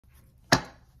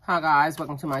Hi guys,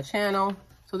 welcome to my channel.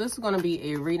 So this is going to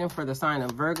be a reading for the sign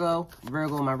of Virgo.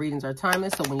 Virgo, my readings are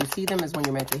timeless, so when you see them is when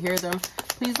you're meant to hear them.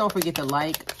 Please don't forget to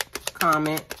like,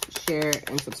 comment, share,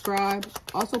 and subscribe.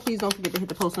 Also, please don't forget to hit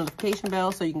the post notification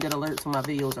bell so you can get alerts when my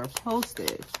videos are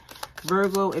posted.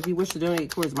 Virgo, if you wish to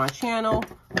donate towards my channel,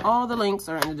 all the links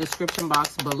are in the description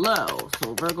box below.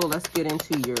 So Virgo, let's get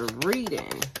into your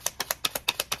reading.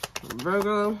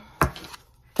 Virgo,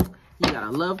 you got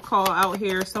a love call out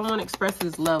here. Someone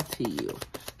expresses love to you.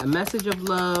 A message of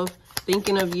love,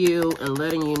 thinking of you, and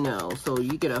letting you know. So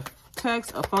you get a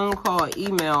text, a phone call, an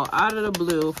email out of the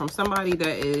blue from somebody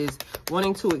that is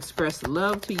wanting to express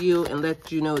love to you and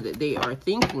let you know that they are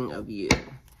thinking of you.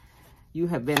 You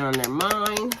have been on their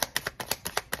mind,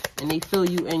 and they feel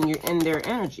you in their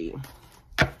energy.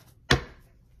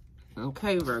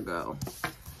 Okay, Virgo.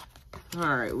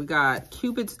 All right, we got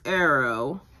Cupid's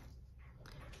arrow.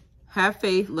 Have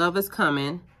faith, love is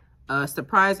coming, a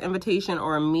surprise invitation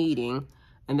or a meeting,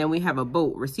 and then we have a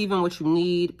boat, receiving what you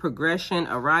need, progression,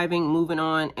 arriving, moving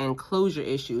on, and closure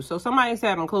issues. So somebody's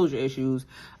having closure issues.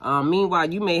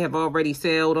 Meanwhile, you may have already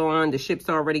sailed on, the ship's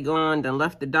already gone, then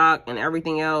left the dock and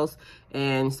everything else,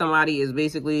 and somebody is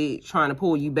basically trying to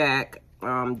pull you back.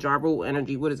 Jarbo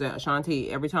energy, what is that,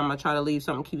 Ashanti? Every time I try to leave,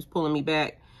 something keeps pulling me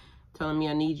back, telling me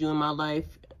I need you in my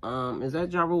life. Is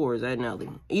that Jarbo or is that Nelly?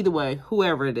 Either way,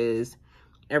 whoever it is,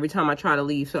 every time I try to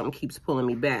leave, something keeps pulling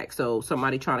me back. So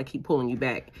somebody trying to keep pulling you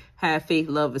back. Have faith,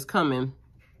 love is coming.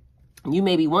 You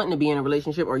may be wanting to be in a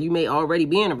relationship, or you may already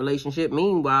be in a relationship.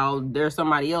 Meanwhile, there's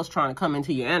somebody else trying to come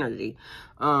into your energy.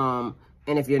 And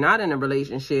if you're not in a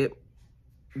relationship,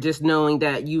 just knowing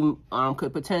that you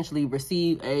could potentially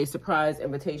receive a surprise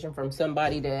invitation from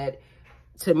somebody that,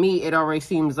 to me, it already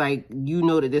seems like you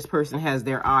know that this person has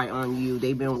their eye on you.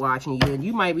 They've been watching you, and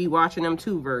you might be watching them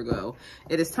too, Virgo.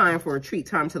 It is time for a treat,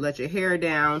 time to let your hair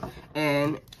down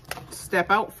and step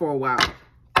out for a while.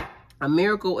 A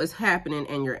miracle is happening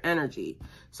in your energy.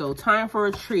 So time for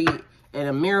a treat, and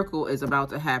a miracle is about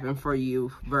to happen for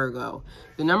you, Virgo.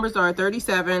 The numbers are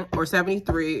 37 or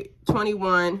 73,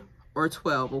 21 or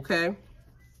 12, okay?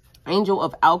 Angel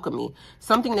of alchemy,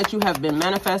 something that you have been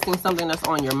manifesting, something that's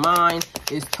on your mind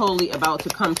is totally about to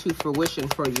come to fruition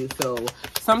for you. So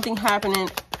something happening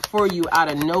for you out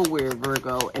of nowhere,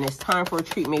 Virgo, and it's time for a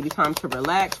treat. Maybe time to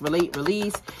relax, relate,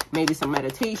 release, maybe some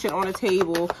meditation on the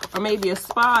table, or maybe a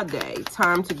spa day.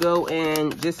 Time to go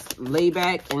and just lay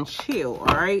back and chill,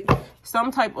 all right?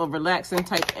 Some type of relaxing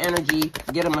type energy,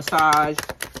 get a massage.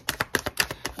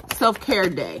 Self-care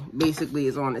day, basically,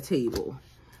 is on the table.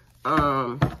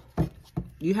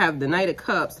 You have the Knight of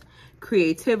Cups,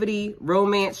 creativity,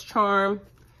 romance, charm,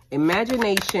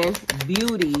 imagination,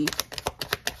 beauty,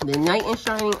 the Knight in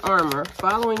shining armor,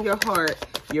 following your heart,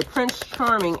 your Prince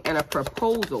Charming, and a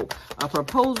proposal. A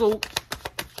proposal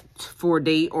for a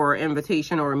date or an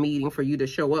invitation or a meeting for you to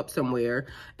show up somewhere.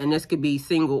 And this could be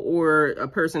single or a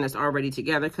person that's already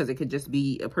together, because it could just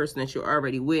be a person that you're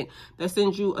already with that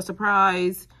sends you a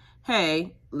surprise,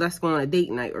 hey, let's go on a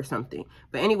date night or something.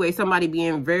 But anyway, somebody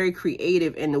being very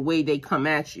creative in the way they come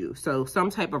at you. So some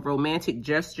type of romantic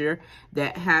gesture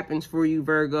that happens for you,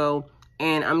 Virgo.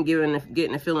 And I'm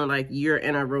getting a feeling like you're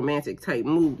in a romantic type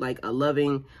mood, like a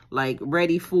loving, like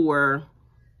ready for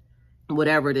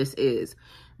whatever this is.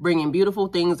 Bringing beautiful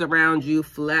things around you,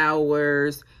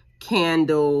 flowers,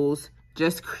 candles,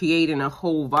 just creating a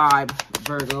whole vibe,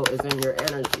 Virgo, is in your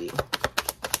energy.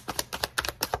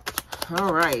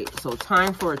 All right, so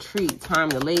time for a treat, time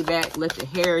to lay back, let your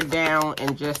hair down,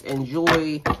 and just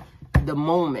enjoy the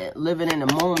moment. Living in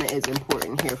the moment is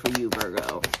important here for you,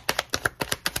 Virgo.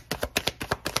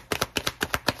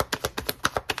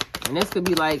 And this could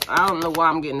be like, I don't know why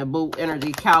I'm getting the boat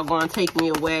energy. Cal gonna take me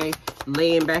away,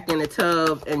 laying back in the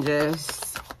tub and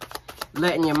just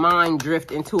letting your mind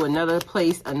drift into another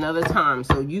place, another time.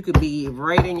 So you could be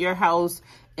right in your house,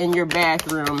 in your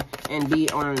bathroom, and be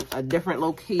on a different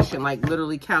location, like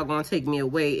literally Cal gonna take me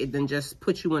away. It then just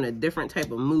puts you in a different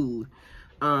type of mood.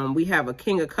 We have a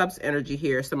King of Cups energy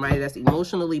here, somebody that's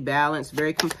emotionally balanced,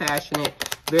 very compassionate,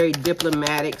 very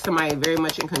diplomatic, somebody very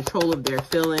much in control of their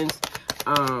feelings,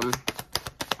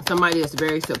 somebody that's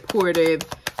very supportive,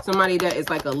 somebody that is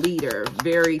like a leader,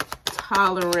 very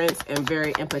tolerant and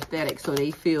very empathetic, so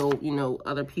they feel, you know,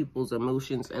 other people's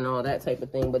emotions and all that type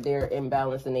of thing, but they're in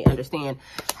balance and they understand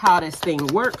how this thing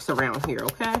works around here,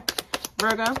 okay,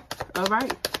 Virgo? All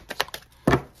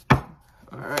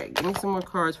right, give me some more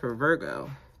cards for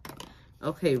Virgo.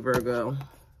 Okay, Virgo,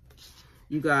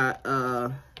 you got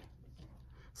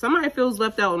somebody feels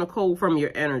left out in the cold from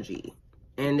your energy,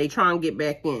 and they try and get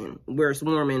back in where it's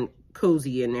warm and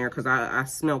cozy in there because I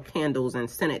smell candles and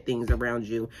scented things around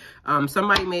you.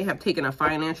 Somebody may have taken a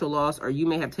financial loss, or you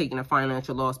may have taken a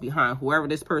financial loss behind whoever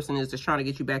this person is that's trying to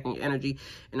get you back in your energy.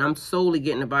 And I'm solely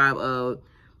getting the vibe of,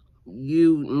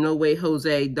 you, no way,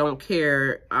 Jose, don't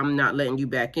care, I'm not letting you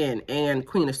back in. And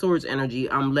Queen of Swords energy,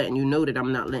 I'm letting you know that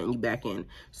I'm not letting you back in.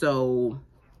 So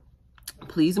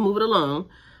please move it along.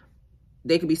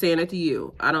 They could be saying that to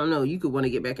you. I don't know. You could want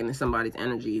to get back into somebody's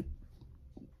energy.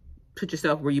 Put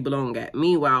yourself where you belong at.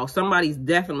 Meanwhile, somebody's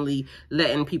definitely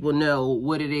letting people know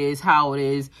what it is, how it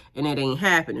is, and it ain't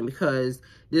happening, because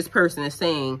this person is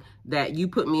saying that you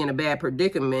put me in a bad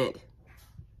predicament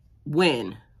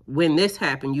when this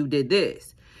happened, you did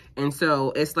this. And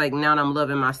so it's like, now I'm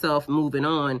loving myself, moving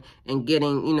on and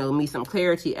getting, you know, me some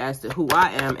clarity as to who I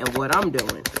am and what I'm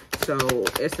doing. So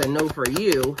it's a no for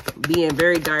you. Being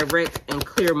very direct and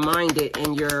clear-minded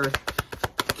in your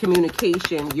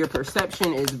communication. Your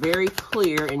perception is very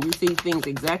clear and you see things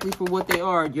exactly for what they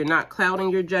are. You're not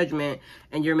clouding your judgment,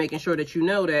 and you're making sure that you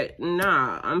know that,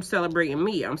 nah, I'm celebrating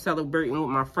me. I'm celebrating with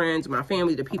my friends, my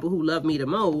family, the people who love me the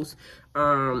most.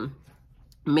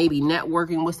 Maybe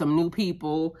networking with some new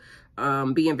people,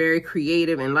 being very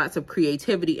creative and lots of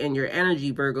creativity in your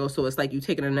energy, Virgo. So it's like you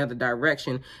taking another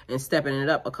direction and stepping it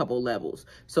up a couple levels.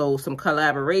 So some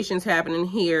collaborations happening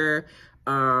here.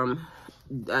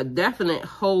 A definite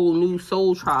whole new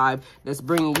soul tribe that's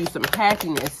bringing you some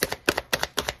happiness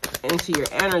into your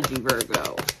energy,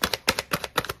 Virgo.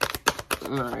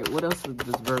 All right, what else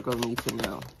does Virgo need to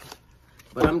know?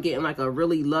 But I'm getting like a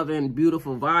really loving,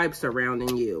 beautiful vibe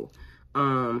surrounding you.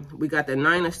 We got the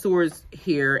Nine of Swords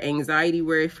here. Anxiety,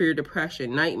 worry, fear,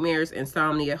 depression, nightmares,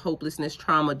 insomnia, hopelessness,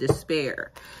 trauma,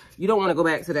 despair. You don't want to go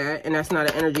back to that, and that's not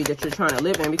an energy that you're trying to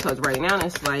live in, because right now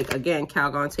it's like, again,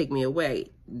 Calgon, take me away.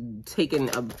 Taking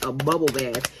a bubble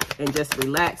bath and just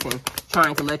relaxing,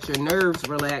 trying to let your nerves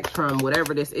relax from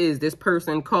whatever this is. This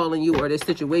person calling you or this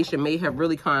situation may have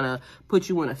really kind of put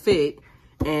you in a fit,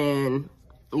 and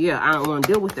yeah, I don't want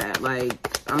to deal with that. Like,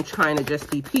 I'm trying to just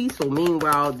be peaceful.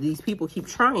 Meanwhile, these people keep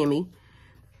trying me.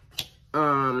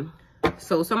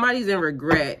 So somebody's in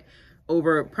regret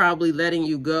over probably letting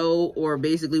you go, or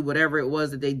basically whatever it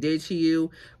was that they did to you.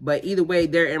 But either way,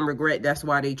 they're in regret. That's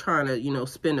why they trying to, you know,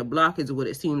 spin a block is what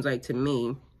it seems like to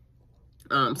me.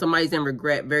 Somebody's in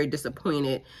regret, very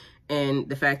disappointed in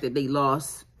the fact that they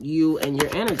lost you and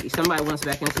your energy. Somebody wants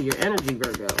back into your energy,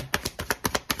 Virgo.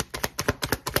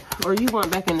 Or you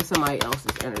want back into somebody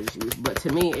else's energy. But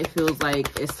to me, it feels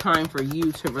like it's time for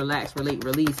you to relax, relate,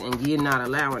 release, and you're not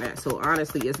allowing that. So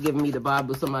honestly, it's giving me the vibe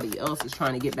of somebody else is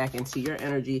trying to get back into your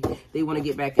energy. They want to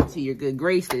get back into your good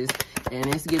graces. And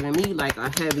it's giving me like a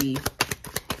heavy,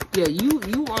 yeah,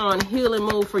 you on healing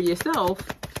mode for yourself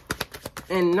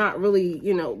and not really,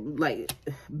 you know, like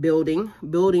building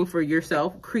for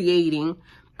yourself, creating.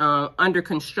 Under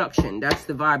construction. That's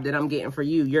the vibe that I'm getting for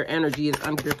you. Your energy is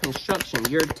under construction.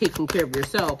 You're taking care of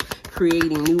yourself,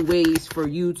 creating new ways for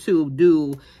you to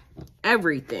do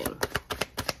everything.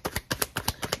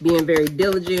 Being very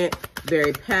diligent,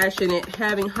 very passionate,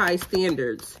 having high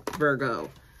standards,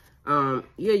 Virgo. Yeah,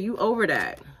 you over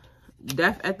that.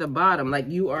 Death at the bottom, like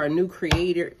you are a new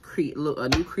creator,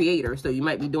 so you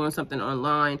might be doing something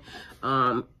online,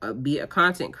 be a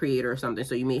content creator or something,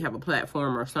 so you may have a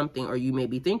platform or something, or you may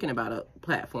be thinking about a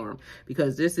platform,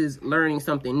 because this is learning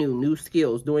something new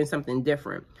skills, doing something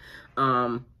different,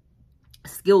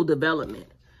 skill development,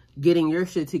 getting your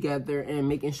shit together and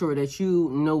making sure that you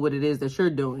know what it is that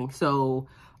you're doing. So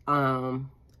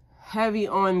heavy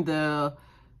on the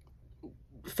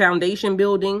foundation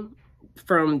building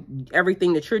from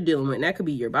everything that you're dealing with. And that could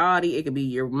be your body, it could be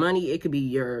your money, it could be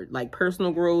your like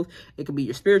personal growth, it could be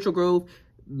your spiritual growth.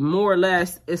 More or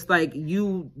less, it's like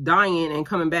you dying and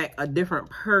coming back a different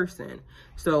person.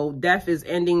 So death is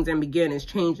endings and beginnings,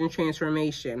 change and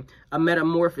transformation, a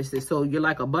metamorphosis. So you're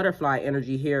like a butterfly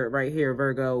energy here, right here,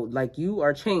 Virgo. Like you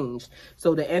are changed.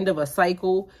 So the end of a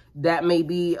cycle, that may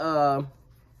be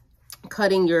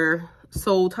cutting your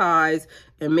soul ties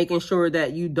and making sure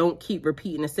that you don't keep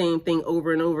repeating the same thing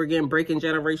over and over again, breaking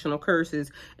generational curses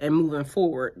and moving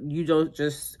forward. You don't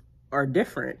just are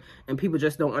different, and people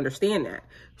just don't understand that.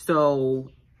 So,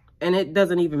 and it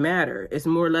doesn't even matter. It's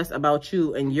more or less about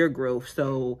you and your growth.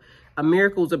 So a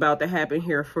miracle's about to happen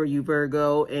here for you,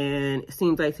 Virgo, and it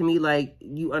seems like to me like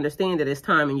you understand that it's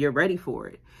time and you're ready for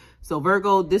it. So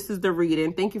Virgo, this is the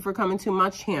reading. Thank you for coming to my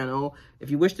channel.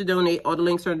 If you wish to donate, all the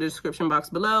links are in the description box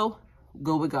below.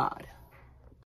 Go with God.